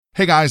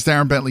Hey guys,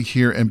 Darren Bentley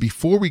here, and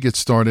before we get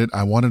started,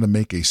 I wanted to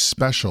make a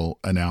special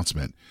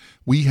announcement.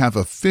 We have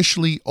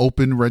officially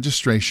opened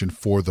registration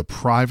for the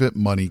Private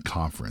Money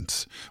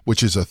Conference,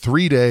 which is a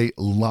 3-day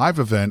live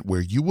event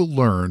where you will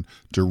learn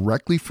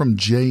directly from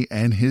Jay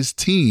and his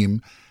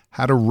team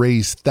how to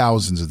raise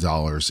thousands of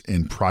dollars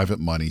in private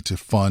money to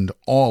fund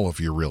all of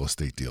your real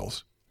estate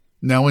deals.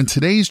 Now, in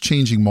today's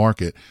changing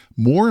market,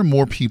 more and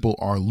more people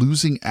are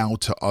losing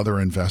out to other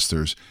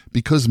investors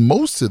because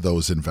most of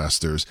those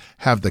investors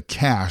have the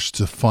cash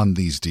to fund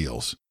these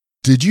deals.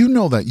 Did you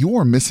know that you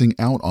are missing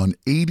out on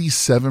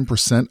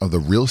 87% of the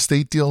real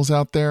estate deals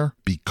out there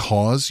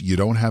because you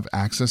don't have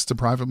access to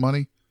private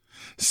money?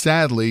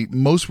 Sadly,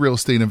 most real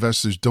estate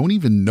investors don't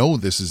even know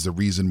this is the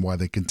reason why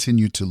they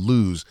continue to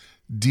lose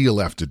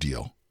deal after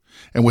deal.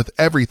 And with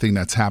everything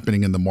that's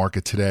happening in the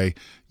market today,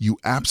 you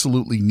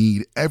absolutely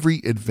need every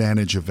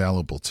advantage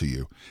available to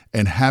you.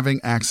 And having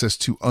access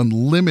to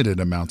unlimited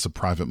amounts of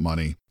private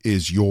money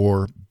is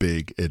your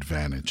big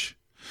advantage.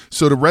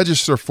 So to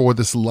register for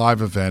this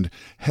live event,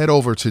 head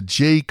over to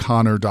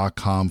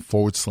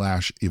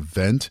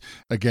jayconner.com/event.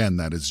 Again,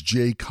 that is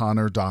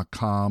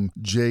jayconner.com,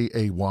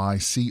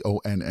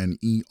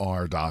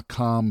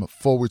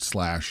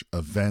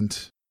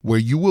 jayconner.com/event, where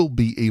you will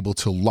be able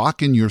to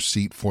lock in your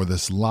seat for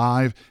this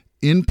live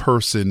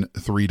in-person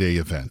 3-day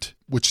event,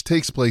 which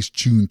takes place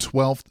June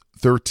 12th,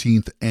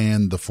 13th,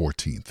 and the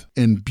 14th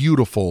in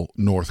beautiful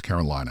North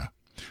Carolina.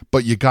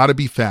 But you got to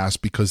be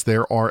fast because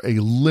there are a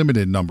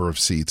limited number of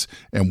seats,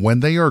 and when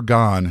they are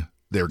gone,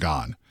 they're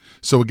gone.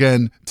 So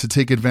again, to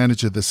take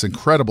advantage of this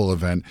incredible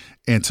event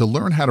and to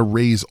learn how to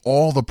raise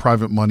all the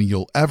private money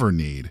you'll ever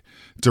need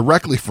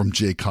directly from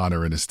Jay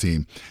Conner and his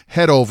team,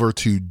 head over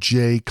to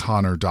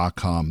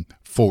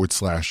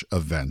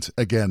jayconner.com/event.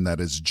 Again,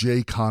 that is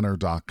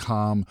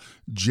jayconner.com,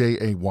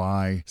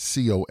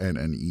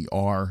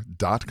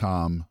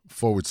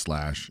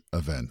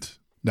 jayconner.com/event.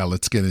 Now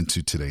let's get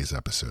into today's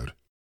episode.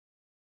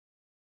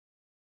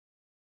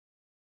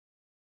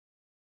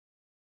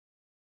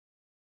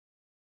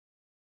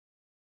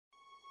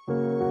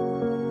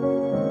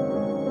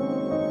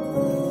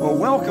 Well,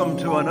 welcome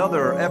to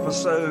another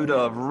episode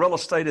of Real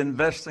Estate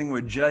Investing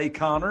with Jay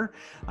Conner.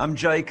 I'm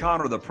Jay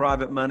Conner, the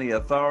Private Money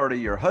Authority,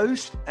 your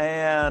host,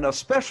 and a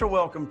special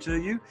welcome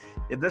to you.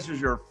 If this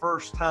is your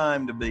first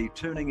time to be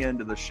tuning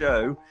into the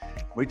show,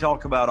 we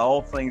talk about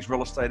all things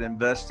real estate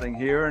investing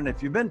here. And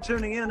if you've been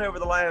tuning in over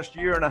the last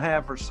year and a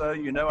half or so,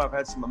 you know I've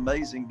had some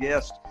amazing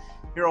guests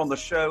here on the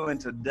show, and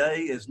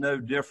today is no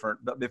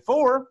different. But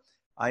before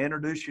I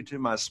introduce you to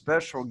my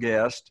special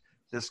guest,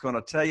 that's going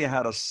to tell you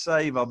how to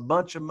save a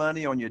bunch of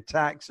money on your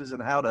taxes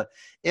and how to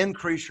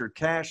increase your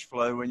cash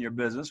flow in your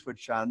business,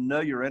 which I know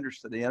you're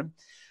interested in.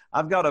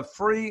 I've got a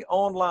free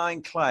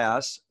online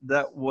class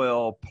that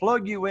will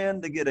plug you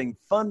into getting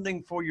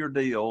funding for your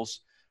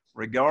deals,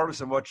 regardless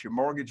of what your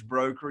mortgage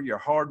broker, your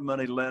hard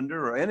money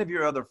lender, or any of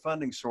your other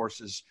funding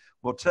sources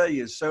will tell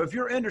you. So if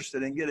you're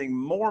interested in getting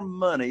more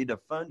money to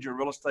fund your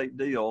real estate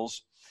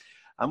deals,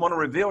 I'm going to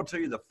reveal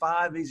to you the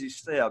 5 easy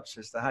steps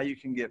as to how you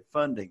can get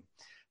funding.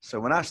 So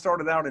when I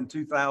started out in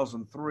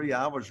 2003,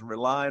 I was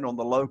relying on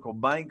the local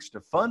banks to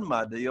fund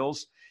my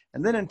deals.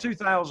 And then in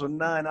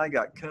 2009, I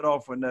got cut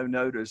off with no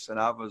notice, and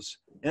I was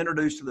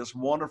introduced to this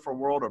wonderful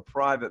world of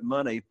private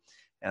money.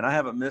 And I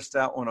haven't missed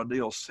out on a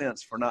deal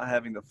since for not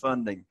having the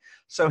funding.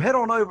 So head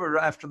on over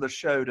after the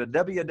show to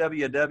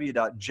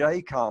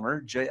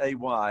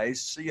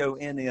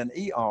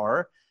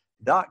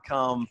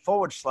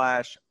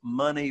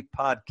www.jayconner.com/money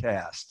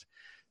podcast.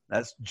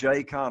 That's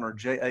Jay Conner,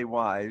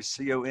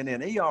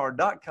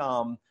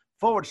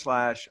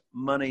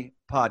 JayConner.com/money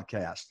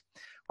podcast.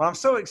 Well, I'm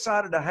so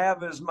excited to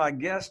have as my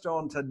guest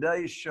on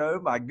today's show,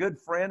 my good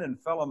friend and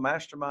fellow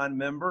mastermind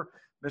member,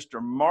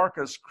 Mr.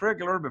 Marcus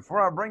Crigler. Before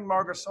I bring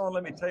Marcus on,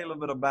 let me tell you a little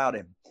bit about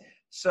him.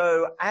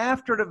 So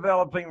after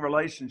developing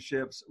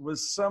relationships with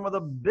some of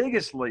the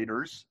biggest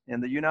leaders in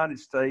the United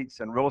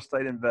States in real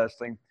estate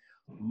investing,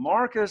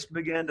 Marcus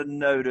began to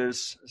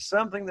notice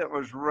something that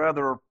was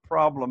rather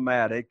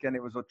problematic, and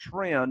it was a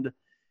trend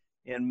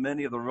in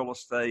many of the real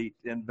estate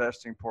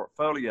investing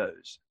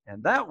portfolios.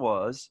 And that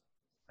was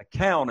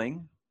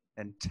accounting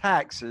and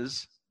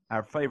taxes,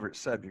 our favorite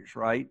subjects,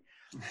 right?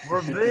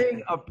 We're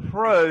being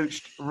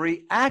approached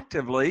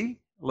reactively,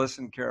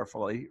 listen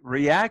carefully,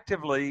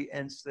 reactively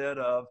instead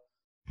of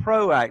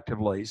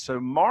proactively.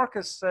 So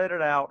Marcus set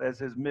it out as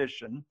his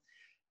mission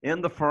in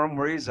the firm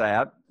where he's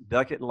at.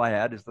 Duckett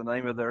Ladd is the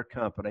name of their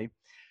company.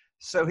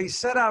 So he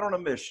set out on a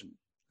mission.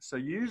 So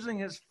using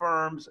his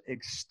firm's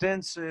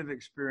extensive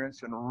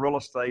experience in real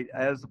estate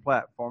as the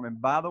platform,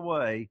 and by the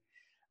way,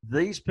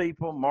 these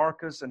people,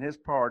 Marcus and his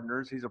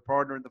partners, he's a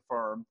partner in the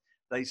firm,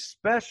 they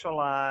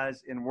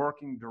specialize in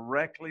working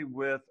directly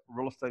with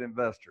real estate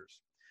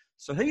investors.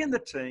 So he and the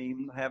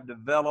team have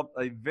developed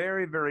a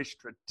very, very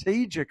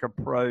strategic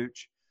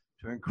approach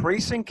to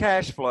increasing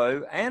cash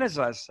flow and, as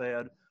I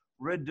said,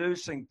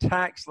 reducing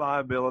tax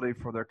liability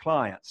for their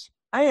clients.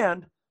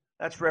 And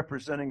that's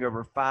representing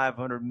over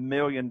 $500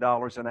 million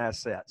in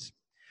assets.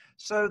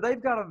 So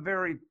they've got a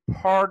very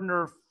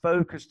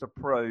partner-focused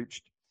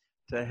approach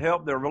to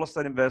help their real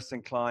estate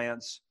investing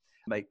clients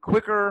make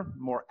quicker,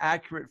 more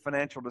accurate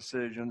financial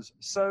decisions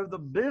so the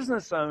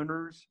business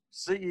owners,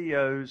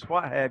 CEOs,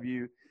 what have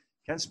you,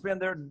 can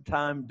spend their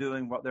time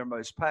doing what they're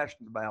most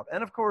passionate about.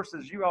 And of course,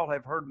 as you all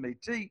have heard me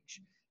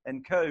teach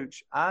and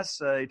coach, I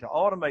say to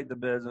automate the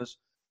business,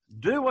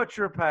 do what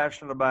you're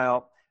passionate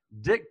about,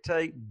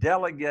 dictate,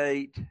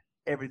 delegate,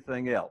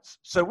 everything else.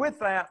 So with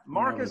that,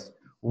 Marcus,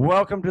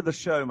 welcome to the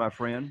show, my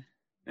friend.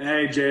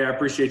 Hey, Jay, I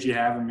appreciate you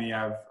having me.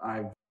 I've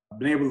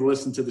been able to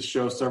listen to the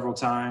show several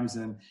times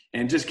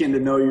and just getting to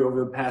know you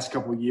over the past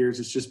couple of years.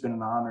 It's just been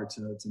an honor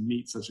to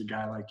meet such a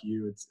guy like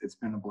you. It's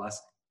been a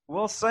blessing.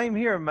 Well, same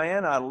here,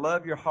 man. I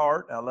love your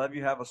heart. I love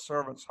you have a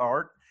servant's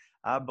heart.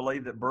 I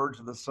believe that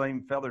birds of the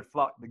same feather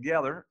flock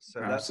together.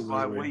 So that's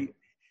why we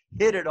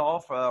hit it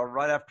off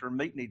right after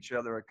meeting each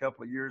other a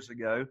couple of years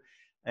ago.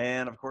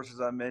 And of course,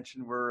 as I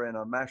mentioned, we're in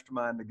a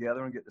mastermind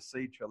together and get to see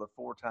each other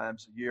 4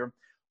 times a year.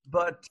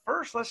 But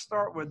first, let's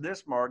start with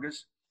this,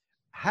 Marcus.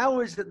 How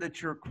is it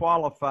that you're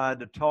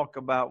qualified to talk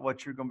about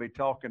what you're going to be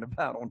talking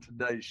about on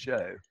today's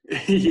show?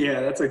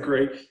 Yeah, that's a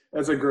great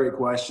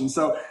question.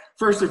 So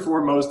first and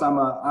foremost, I'm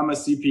a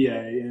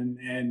CPA,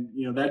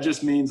 and that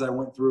just means I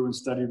went through and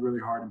studied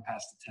really hard and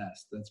passed the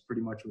test. That's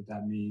pretty much what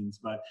that means.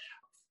 But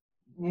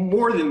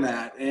more than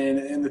that,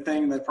 and the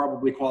thing that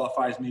probably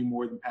qualifies me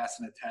more than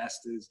passing a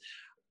test is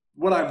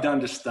what I've done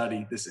to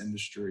study this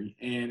industry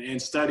and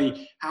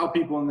study how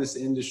people in this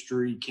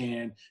industry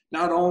can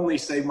not only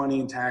save money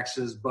in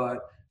taxes, but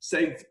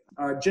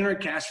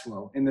generate cash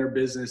flow in their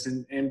business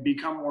and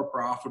become more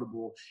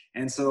profitable.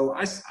 And so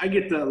I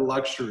get the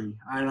luxury,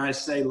 and I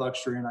say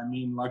luxury and I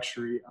mean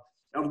luxury,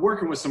 of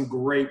working with some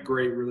great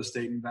real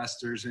estate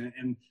investors.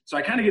 And so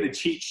I kind of get a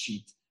cheat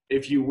sheet,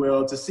 if you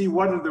will, to see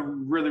what are the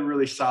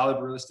really solid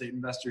real estate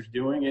investors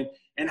doing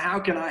and how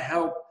can I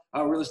help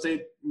real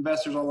estate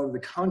investors all over the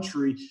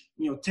country,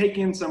 take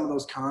in some of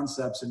those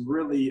concepts and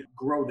really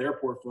grow their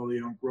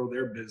portfolio and grow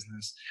their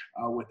business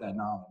with that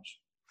knowledge.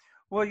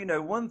 Well,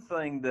 one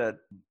thing that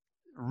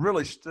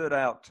really stood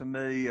out to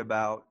me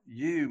about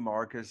you,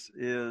 Marcus,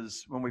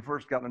 is when we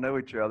first got to know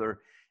each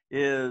other,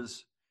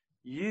 is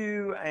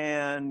you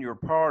and your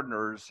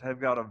partners have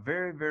got a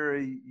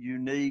very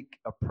unique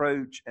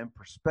approach and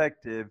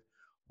perspective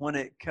when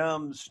it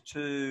comes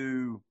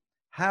to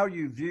how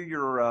you view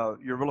your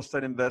real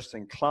estate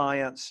investing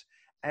clients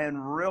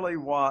and really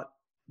what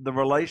the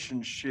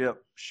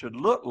relationship should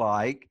look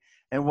like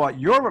and what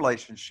your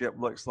relationship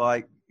looks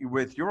like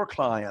with your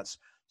clients.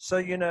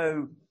 So,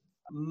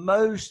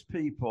 most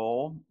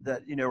people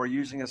that, are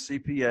using a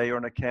CPA or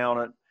an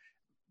accountant,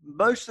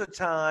 most of the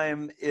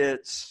time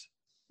it's,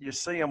 you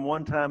see them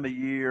one time a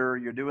year,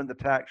 you're doing the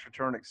tax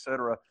return, et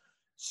cetera.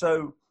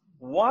 So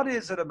what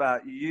is it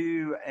about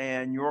you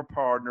and your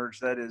partners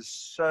that is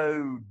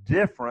so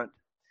different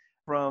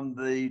from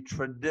the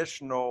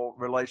traditional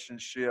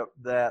relationship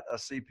that a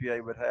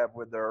CPA would have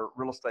with their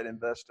real estate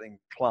investing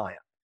client?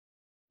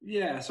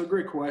 Yeah, so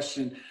great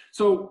question.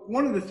 So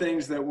one of the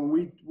things that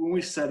when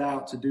we set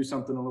out to do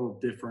something a little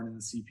different in the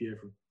CPA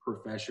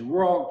profession,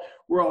 we're all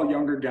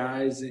younger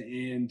guys,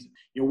 and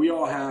we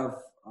all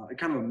have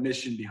kind of a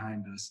mission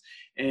behind us.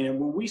 And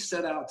when we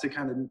set out to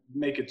kind of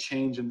make a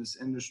change in this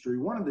industry,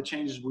 one of the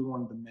changes we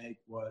wanted to make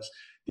was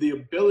the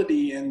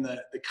ability and the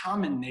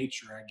common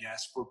nature, I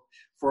guess,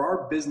 for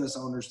our business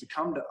owners to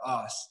come to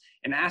us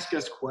and ask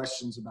us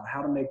questions about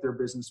how to make their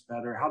business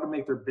better, how to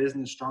make their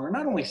business stronger,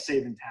 not only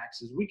saving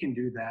taxes, we can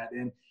do that.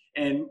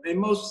 And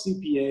most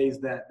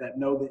CPAs that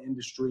know the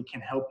industry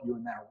can help you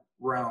in that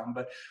realm.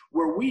 But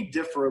where we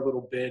differ a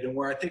little bit and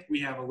where I think we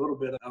have a little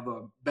bit of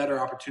a better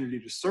opportunity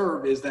to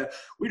serve is that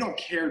we don't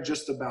care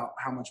just about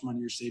how much money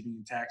you're saving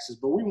in taxes,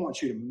 but we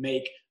want you to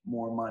make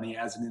more money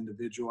as an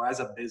individual, as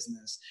a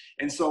business.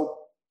 And so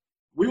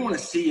we want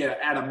to see you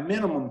at a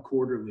minimum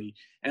quarterly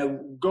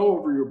and go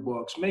over your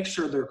books, make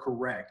sure they're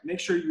correct, make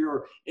sure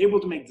you're able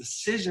to make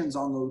decisions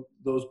on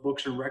those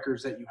books and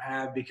records that you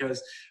have,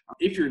 because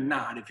if you're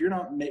not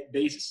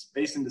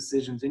basing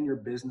decisions in your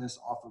business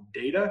off of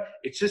data,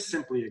 it's just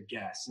simply a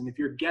guess. And if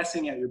you're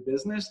guessing at your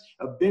business,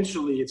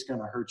 eventually it's going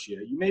to hurt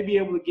you. You may be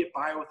able to get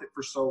by with it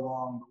for so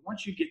long, but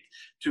once you get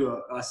to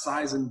a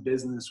size in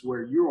business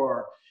where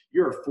you're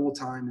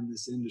full-time in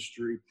this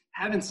industry,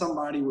 having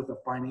somebody with a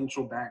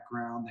financial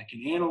background that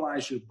can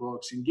analyze your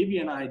books and give you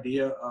an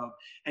idea of,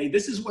 hey,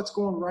 this is what's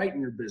going right in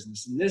your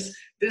business, and this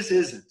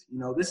isn't.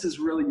 This is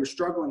really, you're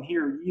struggling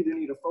here. You either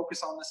need to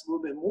focus on this a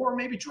little bit more or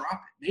maybe drop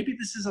it. Maybe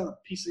this isn't a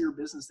piece of your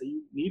business that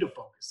you need to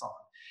focus on.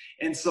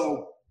 And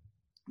so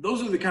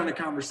those are the kind of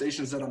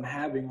conversations that I'm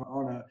having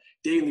on a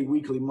daily,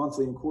 weekly,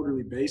 monthly, and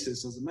quarterly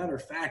basis. As a matter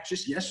of fact,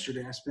 just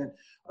yesterday, I spent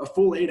a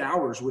full 8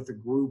 hours with a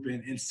group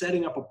and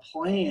setting up a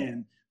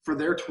plan for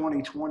their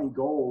 2020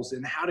 goals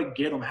and how to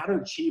get them, how to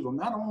achieve them.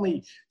 Not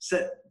only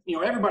set,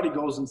 everybody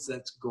goes and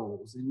sets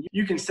goals, and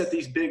you can set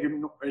these big,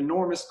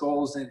 enormous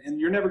goals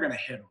and you're never going to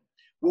hit them.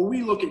 what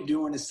we look at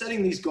doing is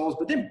setting these goals,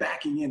 but then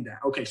backing into,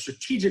 okay,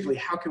 strategically,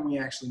 how can we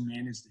actually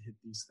manage to hit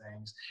these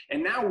things?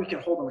 And now we can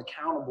hold them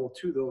accountable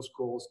to those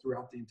goals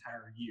throughout the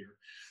entire year.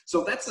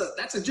 So that's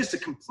just a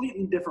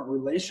completely different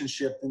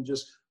relationship than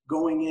just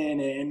going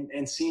in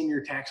and seeing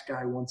your tax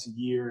guy once a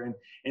year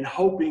and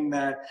hoping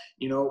that,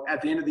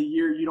 at the end of the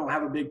year, you don't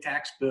have a big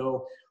tax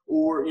bill,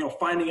 or,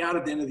 finding out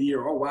at the end of the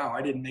year, oh, wow,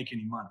 I didn't make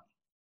any money.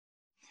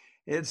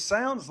 It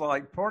sounds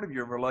like part of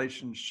your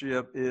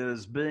relationship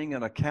is being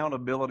an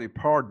accountability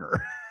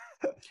partner.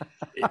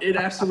 It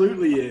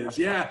absolutely is.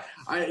 Yeah.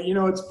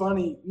 It's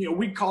funny,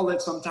 we call it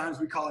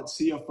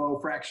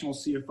CFO, fractional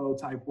CFO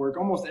type work.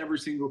 Almost every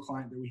single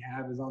client that we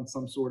have is on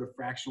some sort of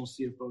fractional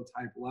CFO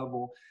type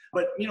level.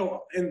 But,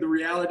 and the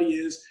reality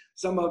is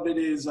some of it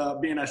is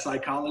being a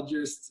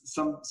psychologist.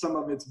 Some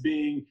of it's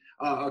being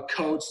a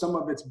coach. Some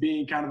of it's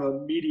being kind of a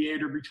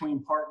mediator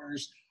between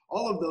partners.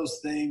 All of those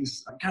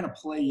things kind of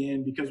play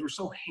in because we're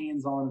so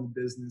hands-on in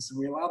the business, and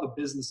we allow the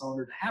business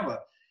owner to have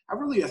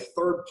really a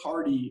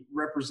third-party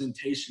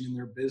representation in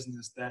their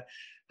business that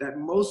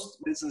most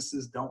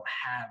businesses don't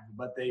have,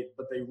 but they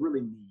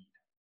really need.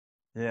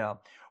 Yeah.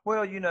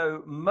 Well,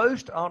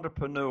 most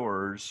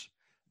entrepreneurs,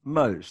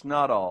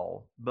 not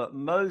all, but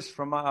most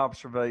from my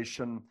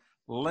observation,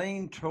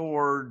 lean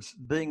towards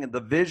being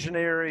the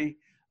visionary,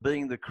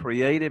 being the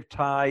creative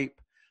type.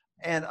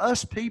 And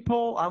us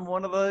people, I'm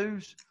one of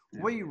those.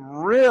 We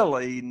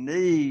really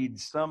need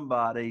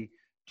somebody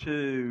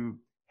to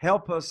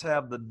help us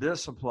have the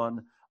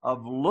discipline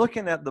of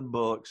looking at the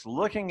books,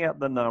 looking at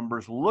the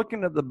numbers,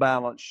 looking at the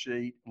balance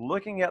sheet,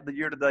 looking at the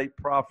year-to-date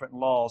profit and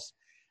loss,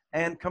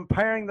 and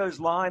comparing those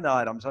line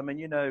items. I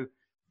mean,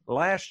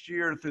 last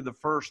year through the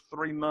first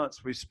 3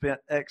 months, we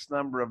spent X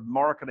number of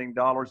marketing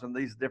dollars in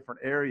these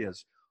different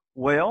areas.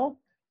 Well,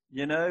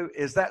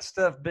 is that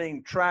stuff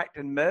being tracked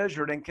and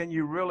measured? And can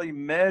you really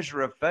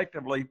measure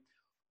effectively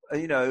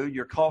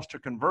your cost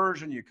of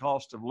conversion, your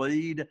cost of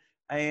lead,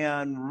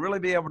 and really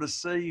be able to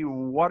see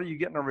what are you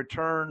getting a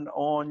return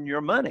on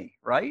your money,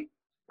 right?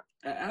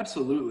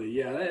 Absolutely.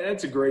 Yeah,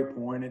 that's a great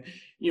point.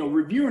 And,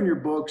 reviewing your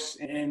books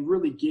and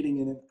really getting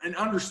in and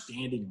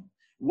understanding them.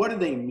 What do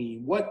they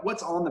mean?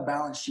 What's on the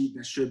balance sheet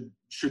that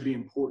should be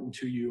important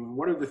to you? And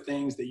what are the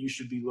things that you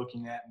should be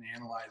looking at and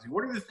analyzing?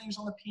 What are the things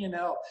on the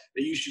P&L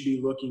that you should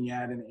be looking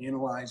at and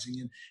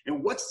analyzing?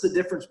 And what's the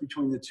difference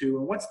between the two?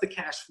 And what's the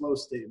cash flow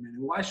statement?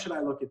 And why should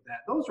I look at that?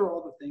 Those are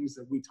all the things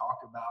that we talk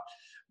about.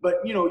 But,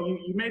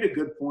 you made a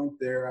good point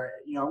there.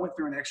 I went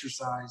through an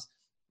exercise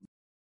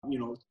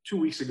 2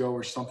 weeks ago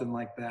or something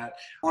like that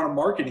on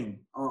marketing.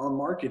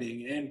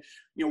 And,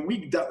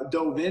 we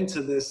dove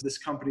into this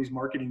company's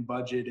marketing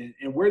budget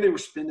and where they were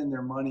spending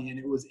their money. And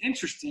it was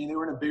interesting. They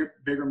were in a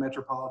bigger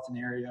metropolitan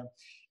area,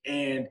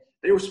 and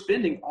they were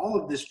spending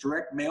all of this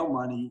direct mail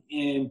money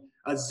in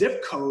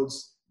zip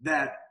codes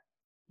that,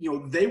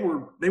 they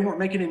weren't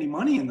making any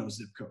money in those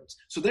zip codes.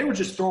 So they were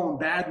just throwing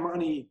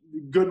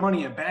good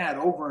money at bad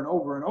over and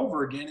over and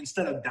over again,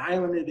 instead of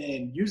dialing it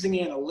in, using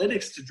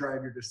analytics to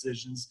drive your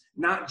decisions,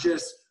 not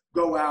just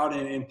go out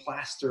and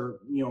plaster,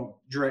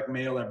 direct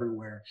mail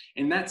everywhere.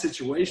 In that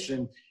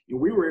situation,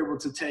 we were able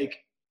to take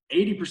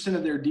 80%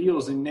 of their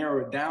deals and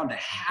narrow it down to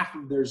half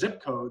of their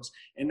zip codes.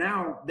 And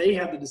now they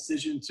have the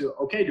decision to,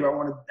 okay, do I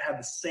want to have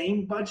the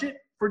same budget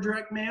for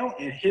direct mail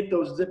and hit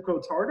those zip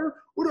codes harder?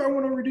 Or do I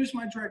want to reduce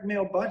my direct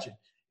mail budget?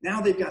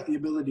 Now they've got the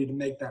ability to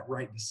make that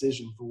right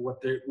decision for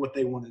what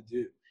they want to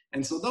do.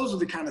 And so those are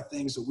the kind of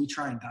things that we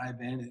try and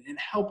dive in and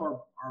help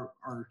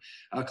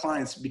our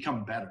clients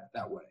become better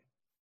that way.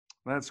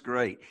 That's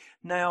great.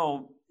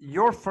 Now,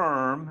 your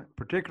firm,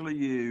 particularly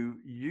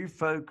you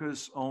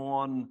focus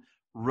on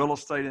real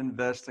estate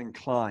investing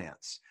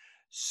clients.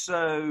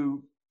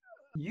 So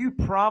you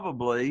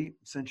probably,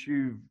 since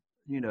you've,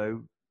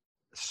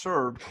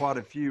 served quite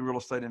a few real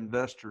estate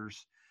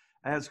investors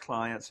as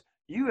clients,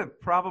 you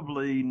have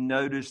probably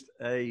noticed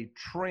a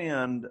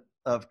trend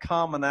of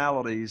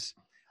commonalities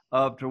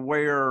to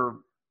where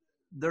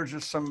there's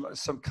just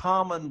some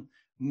common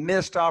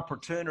missed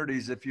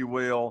opportunities, if you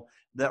will,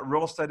 that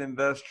real estate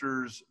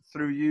investors,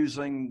 through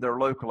using their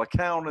local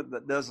accountant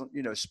that doesn't,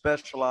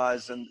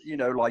 specialize in,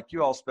 like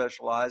you all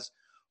specialize.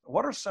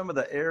 What are some of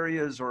the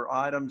areas or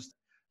items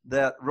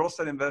that real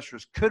estate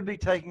investors could be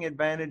taking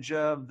advantage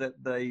of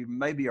that they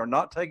maybe are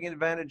not taking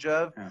advantage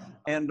of,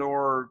 and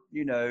or,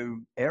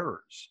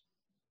 errors?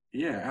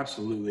 Yeah,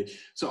 absolutely.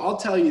 So I'll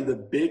tell you the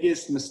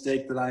biggest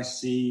mistake that I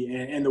see,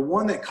 and the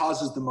one that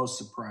causes the most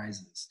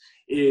surprises,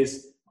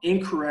 is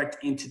incorrect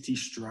entity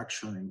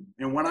structuring.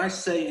 And when I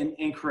say an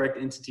incorrect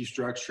entity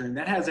structuring,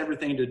 that has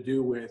everything to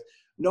do with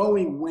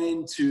knowing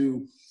when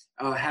to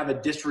have a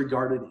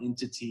disregarded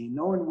entity,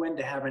 knowing when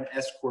to have an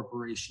S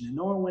corporation, and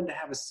knowing when to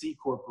have a C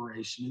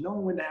corporation, and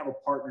knowing when to have a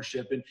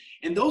partnership.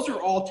 And those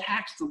are all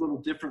taxed a little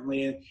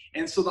differently.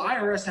 And so the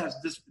IRS has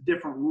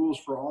different rules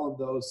for all of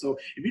those. So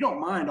if you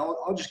don't mind,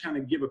 I'll just kind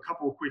of give a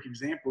couple of quick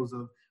examples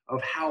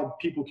of how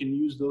people can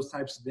use those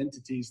types of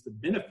entities to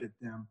benefit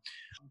them.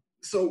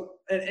 So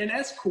an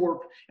S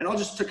Corp, and I'll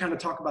just to kind of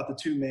talk about the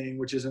two main,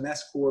 which is an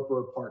S Corp or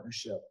a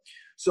partnership.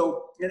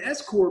 So an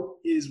S Corp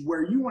is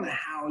where you want to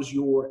house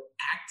your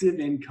active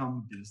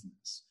income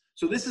business.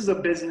 So this is a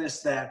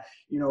business that,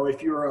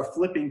 if you're a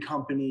flipping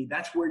company,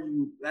 that's where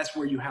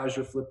you house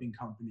your flipping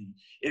company.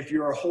 If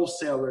you're a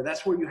wholesaler,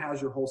 that's where you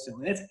house your wholesaling.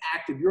 And it's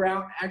active. You're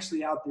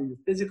actually out there, you're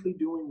physically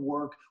doing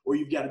work, or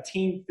you've got a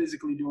team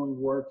physically doing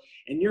work,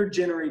 and you're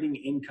generating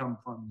income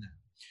from them.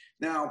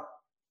 Now,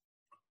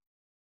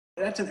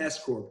 that's an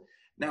S Corp.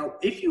 Now,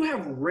 if you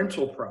have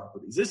rental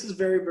properties, this is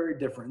very, very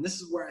different. This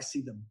is where I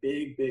see the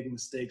big, big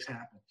mistakes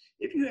happen.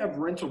 If you have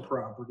rental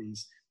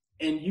properties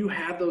and you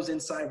have those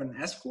inside of an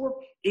S Corp,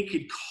 it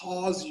could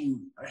cause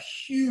you a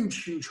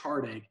huge, huge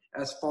heartache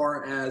as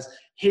far as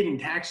hidden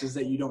taxes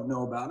that you don't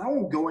know about. And I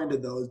won't go into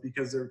those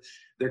because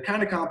they're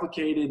kind of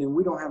complicated and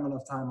we don't have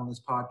enough time on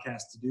this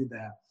podcast to do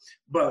that.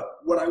 But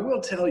what I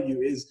will tell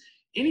you is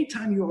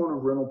anytime you own a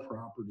rental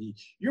property,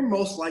 you're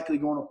most likely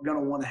going to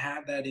want to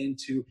have that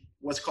into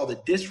what's called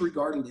a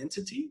disregarded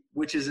entity,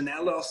 which is an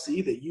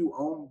LLC that you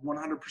own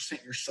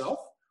 100% yourself,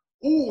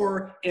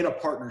 or in a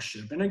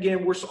partnership. And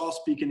again, we're all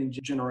speaking in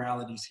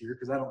generalities here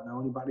because I don't know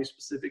anybody's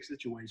specific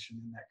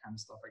situation and that kind of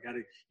stuff. I got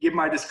to give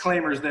my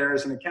disclaimers there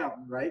as an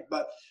accountant, right?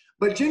 But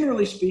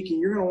generally speaking,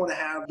 you're going to want to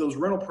have those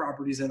rental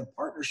properties in a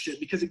partnership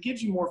because it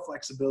gives you more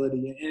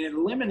flexibility and it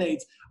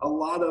eliminates a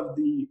lot of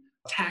the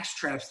tax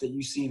traps that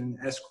you see in an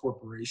S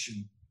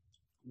corporation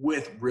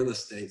with real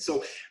estate.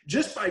 So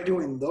just by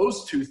doing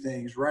those two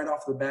things right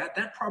off the bat,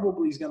 that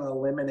probably is going to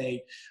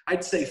eliminate,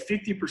 I'd say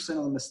 50%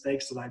 of the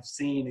mistakes that I've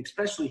seen,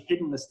 especially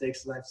hidden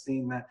mistakes that I've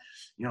seen that,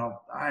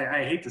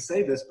 I hate to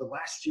say this, but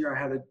last year I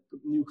had a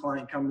new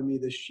client come to me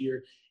this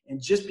year, and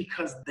just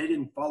because they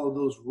didn't follow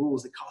those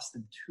rules, it cost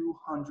them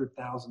 $200,000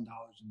 in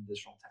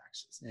additional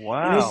taxes.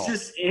 Wow. And it's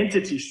just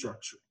entity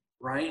structure,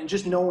 right? And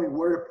just knowing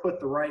where to put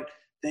the right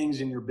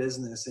things in your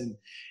business. And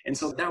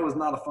so that was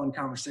not a fun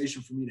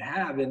conversation for me to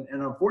have. And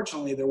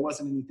unfortunately, there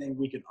wasn't anything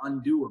we could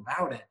undo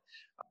about it.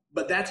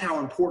 But that's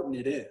how important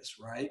it is,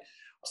 right?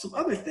 Some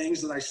other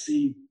things that I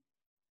see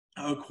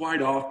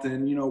quite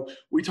often,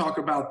 we talk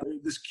about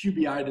this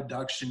QBI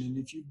deduction. And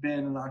if you've been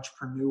an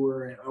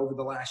entrepreneur over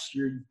the last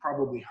year, you've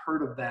probably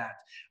heard of that.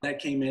 That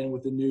came in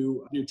with the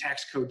new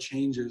tax code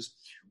changes.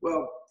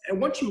 Well, and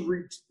once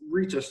you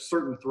reach a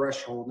certain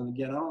threshold, and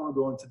again, I don't want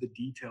to go into the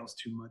details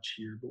too much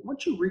here, but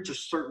once you reach a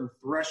certain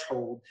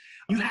threshold,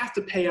 you have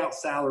to pay out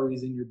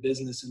salaries in your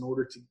business in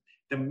order to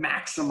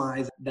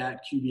maximize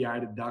that QBI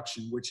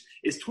deduction, which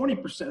is a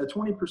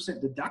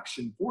 20%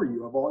 deduction for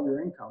you of all your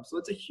income. So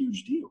it's a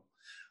huge deal.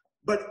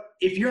 But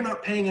if you're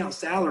not paying out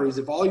salaries,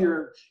 if all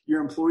your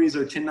employees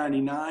are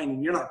 1099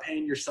 and you're not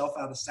paying yourself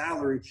out a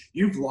salary,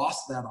 you've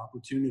lost that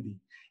opportunity.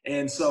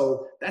 And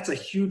so that's a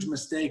huge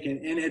mistake, and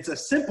it's a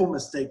simple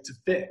mistake to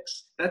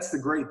fix. That's the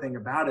great thing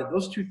about it.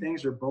 Those two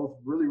things are both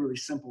really, really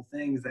simple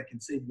things that can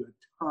save you a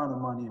ton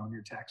of money on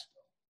your tax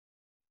bill.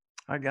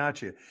 I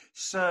got you.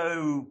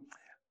 So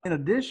in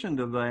addition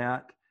to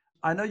that,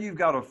 I know you've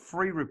got a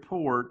free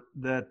report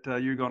that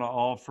you're going to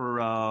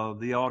offer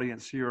the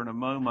audience here in a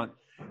moment.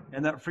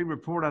 And that free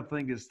report, I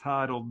think, is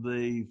titled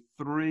The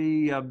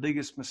 3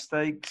 Biggest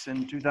Mistakes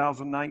in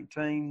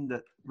 2019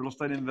 That Real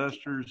Estate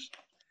Investors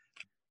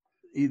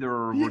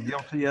either were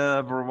guilty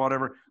of or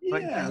whatever.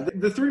 Yeah,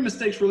 the 3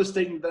 mistakes real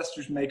estate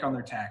investors make on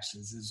their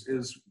taxes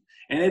is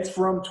and it's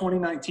from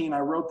 2019.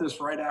 I wrote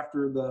this right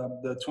after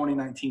the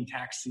 2019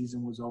 tax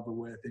season was over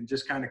with, and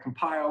just kind of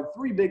compiled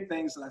 3 big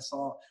things that I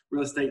saw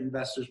real estate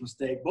investors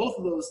mistake. Both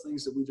of those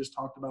things that we just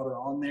talked about are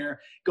on there.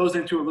 It goes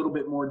into a little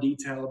bit more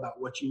detail about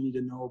what you need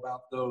to know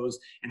about those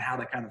and how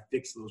to kind of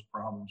fix those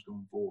problems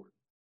going forward.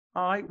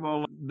 All right.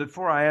 Well,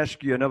 before I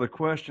ask you another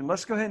question,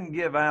 let's go ahead and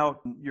give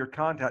out your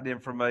contact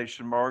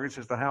information, Marcus,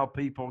 as to how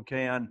people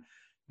can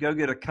go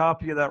get a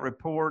copy of that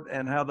report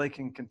and how they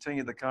can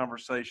continue the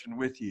conversation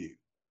with you.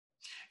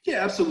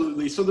 Yeah,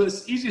 absolutely. So the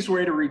easiest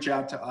way to reach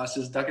out to us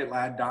is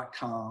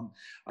ducketlad.com.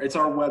 It's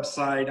our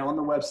website. On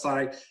the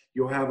website,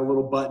 you'll have a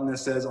little button that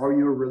says, "Are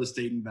you a real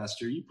estate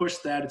investor?" You push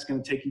that, it's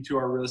going to take you to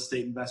our real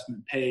estate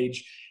investment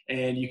page,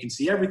 and you can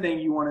see everything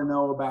you want to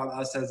know about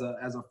us as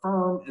a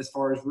firm as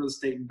far as real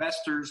estate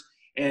investors.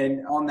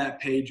 And on that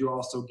page, you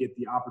also get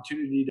the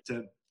opportunity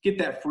to get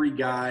that free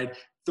guide.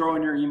 Throw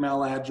in your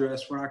email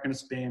address. We're not going to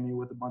spam you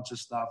with a bunch of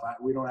stuff.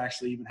 We don't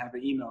actually even have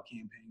an email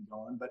campaign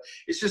going, but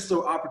it's just an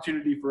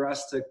opportunity for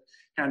us to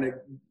kind of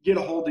get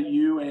a hold of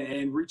you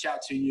and reach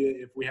out to you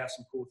if we have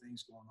some cool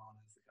things going on.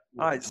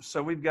 All right.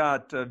 So we've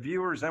got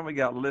viewers and we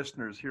got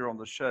listeners here on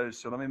the show.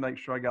 So let me make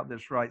sure I got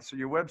this right. So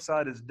your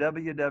website is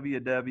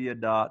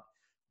www.duckett.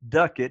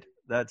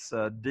 That's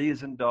D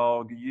as in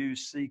dog,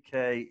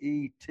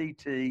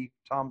 UCKETT,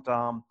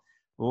 TomTom,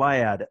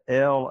 Ladd,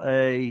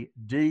 LADD.com,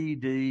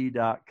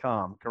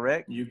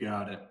 correct? You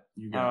got it.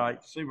 All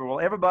right, super. Well,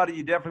 everybody,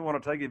 you definitely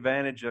want to take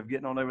advantage of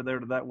getting on over there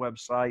to that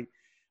website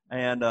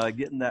and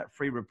getting that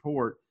free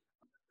report.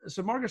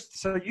 So, Marcus,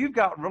 so you've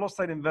got real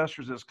estate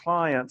investors as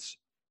clients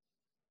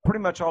pretty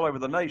much all over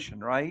the nation,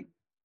 right?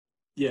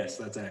 Yes,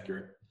 that's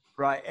accurate.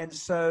 Right. And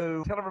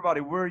so tell everybody,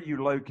 where are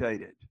you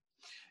located?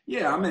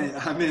 Yeah,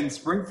 I'm in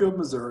Springfield,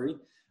 Missouri,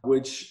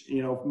 which,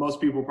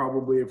 most people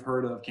probably have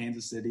heard of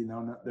Kansas City.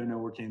 They know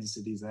where Kansas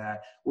City's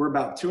at. We're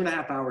about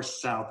 2.5 hours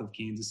south of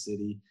Kansas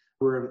City.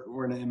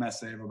 We're in an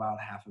MSA of about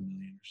 500,000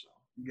 or so.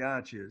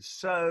 Gotcha.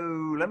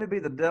 So let me be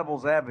the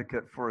devil's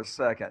advocate for a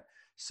second.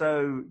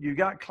 So you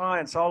got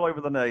clients all over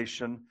the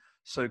nation.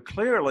 So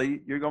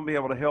clearly you're going to be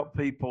able to help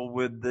people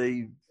with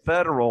the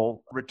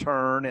federal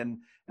return. And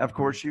of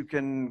course you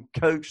can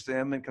coach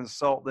them and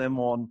consult them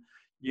on,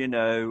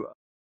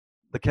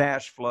 the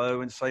cash flow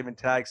and saving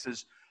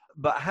taxes.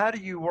 But how do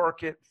you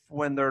work it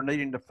when they're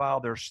needing to file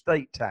their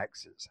state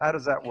taxes? How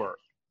does that work?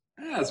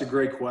 Yeah, that's a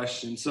great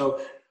question. So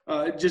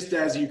just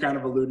as you kind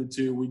of alluded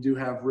to, we do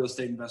have real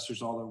estate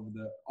investors all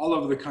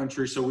over the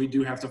country. So we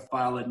do have to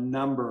file a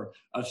number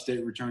of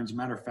state returns. As a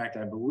matter of fact,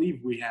 I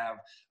believe we have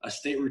a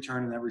state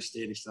return in every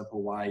state except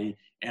Hawaii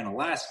and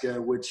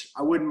Alaska, which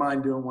I wouldn't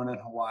mind doing one in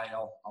Hawaii.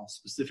 I'll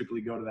specifically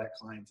go to that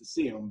client to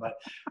see them. But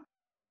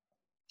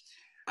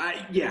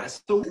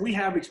so we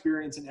have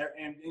experience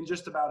in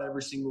just about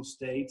every single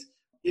state.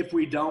 If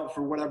we don't,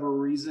 for whatever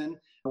reason,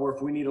 or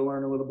if we need to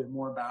learn a little bit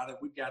more about it,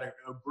 we've got a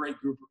great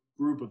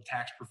group of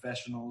tax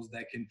professionals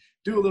that can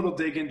do a little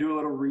digging, do a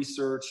little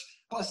research.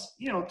 Plus,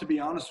 to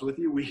be honest with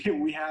you, we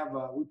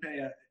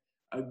pay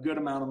a good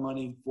amount of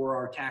money for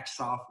our tax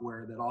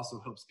software that also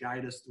helps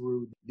guide us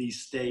through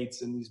these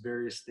states and these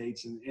various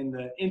states and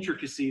the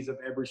intricacies of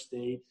every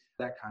state,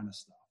 that kind of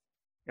stuff.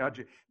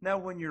 Gotcha. Now,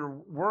 when you're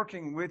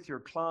working with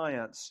your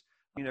clients,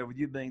 with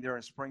you being there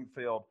in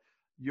Springfield,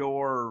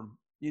 your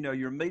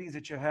meetings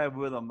that you have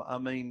with them,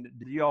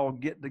 do you all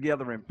get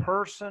together in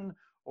person,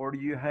 or do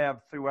you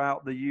have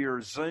throughout the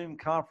year Zoom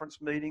conference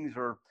meetings,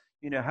 or,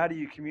 how do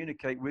you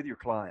communicate with your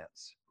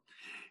clients?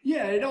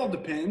 Yeah, it all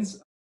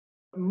depends.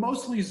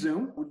 Mostly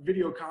Zoom, with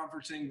video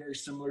conferencing, very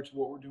similar to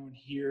what we're doing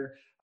here.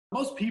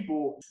 Most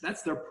people,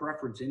 that's their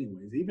preference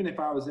anyways. Even if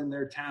I was in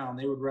their town,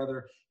 they would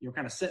rather,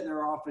 kind of sit in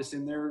their office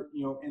in their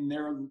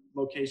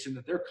location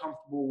that they're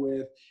comfortable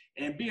with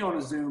and be on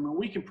a Zoom, and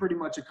we can pretty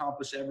much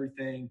accomplish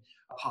everything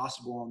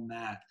possible on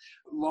that.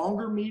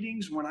 Longer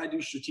meetings, when I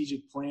do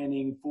strategic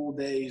planning, full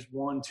days,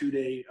 1-2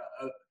 day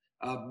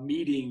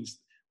meetings,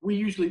 we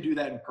usually do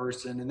that in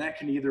person, and that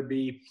can either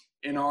be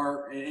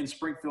in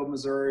Springfield,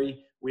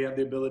 Missouri. We have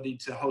the ability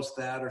to host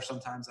that, or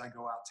sometimes I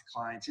go out to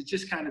clients. It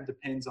just kind of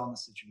depends on the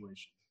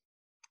situation.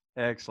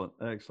 Excellent.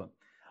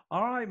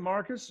 All right,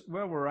 Marcus.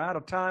 Well, we're out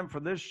of time for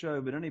this show,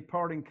 but any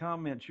parting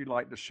comments you'd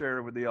like to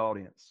share with the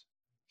audience?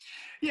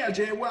 Yeah,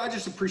 Jay. Well, I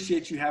just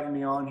appreciate you having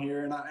me on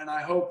here, and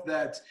I hope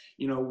that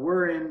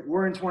we're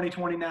in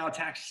 2020 now.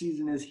 Tax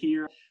season is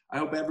here. I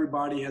hope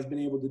everybody has been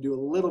able to do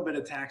a little bit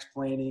of tax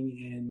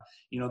planning, and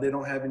they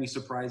don't have any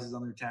surprises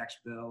on their tax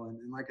bill.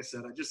 And like I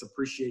said, I just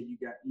appreciate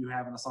you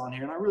having us on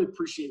here, and I really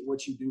appreciate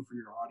what you do for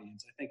your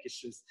audience. I think it's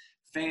just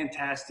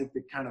fantastic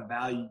the kind of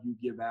value you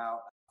give out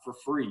for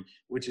free,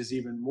 which is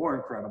even more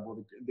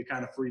incredible, the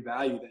kind of free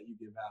value that you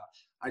give out.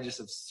 I just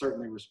have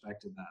certainly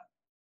respected that.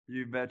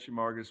 You betcha,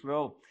 Marcus.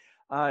 Well,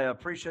 I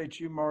appreciate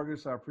you,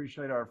 Marcus. I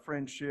appreciate our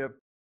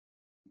friendship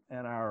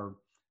and our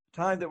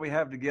time that we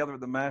have together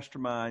with the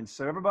mastermind.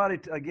 So everybody,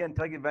 again,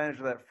 take advantage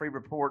of that free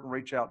report and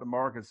reach out to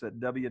Marcus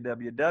at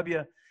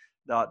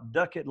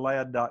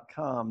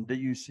www.duckettladd.com,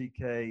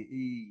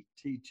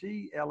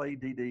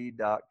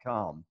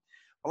 DUCKETTLADD.com.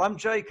 Well, I'm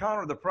Jay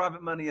Conner, the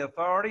Private Money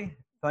Authority.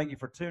 Thank you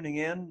for tuning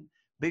in.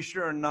 Be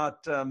sure and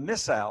not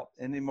miss out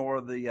any more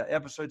of the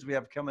episodes we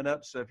have coming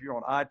up. So if you're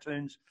on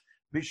iTunes,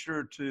 be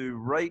sure to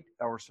rate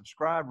or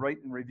subscribe,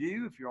 rate and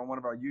review. If you're on one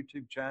of our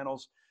YouTube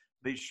channels,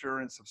 be sure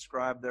and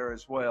subscribe there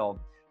as well.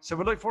 So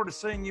we look forward to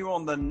seeing you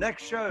on the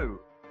next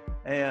show.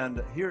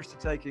 And here's to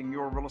taking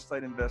your real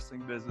estate investing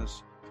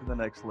business to the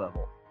next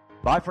level.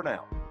 Bye for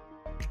now.